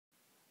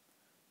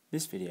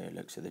This video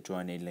looks at the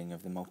dry needling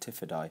of the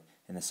multifidi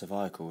in the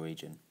cervical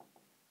region.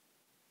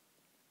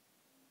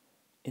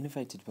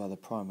 Innervated by the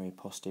primary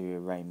posterior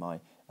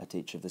rami at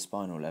each of the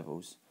spinal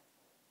levels,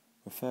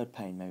 referred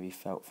pain may be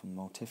felt from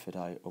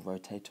multifidi or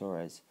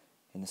rotatores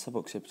in the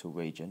suboccipital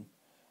region,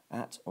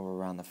 at or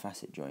around the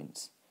facet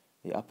joints,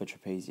 the upper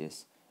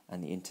trapezius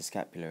and the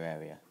interscapular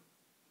area.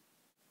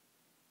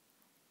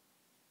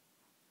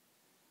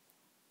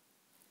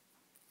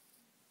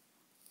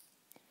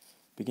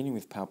 Beginning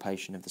with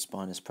palpation of the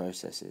spinous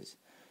processes,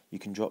 you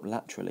can drop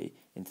laterally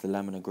into the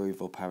laminar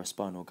groove or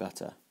paraspinal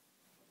gutter.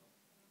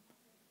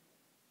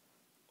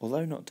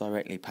 Although not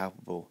directly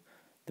palpable,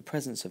 the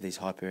presence of these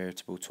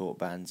hyperirritable taut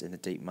bands in the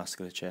deep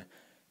musculature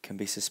can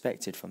be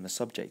suspected from the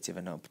subjective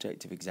and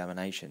objective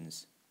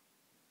examinations.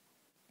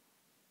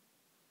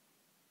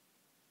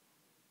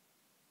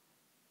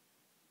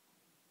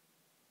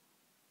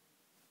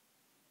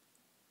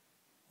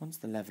 Once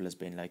the level has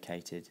been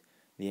located,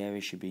 the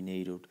area should be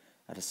needled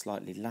at a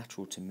slightly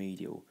lateral to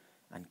medial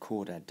and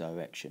caudad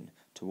direction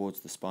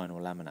towards the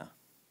spinal lamina.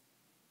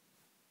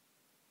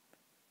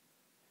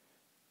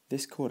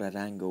 This caudad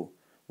angle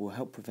will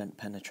help prevent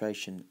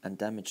penetration and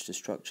damage to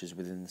structures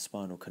within the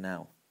spinal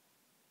canal.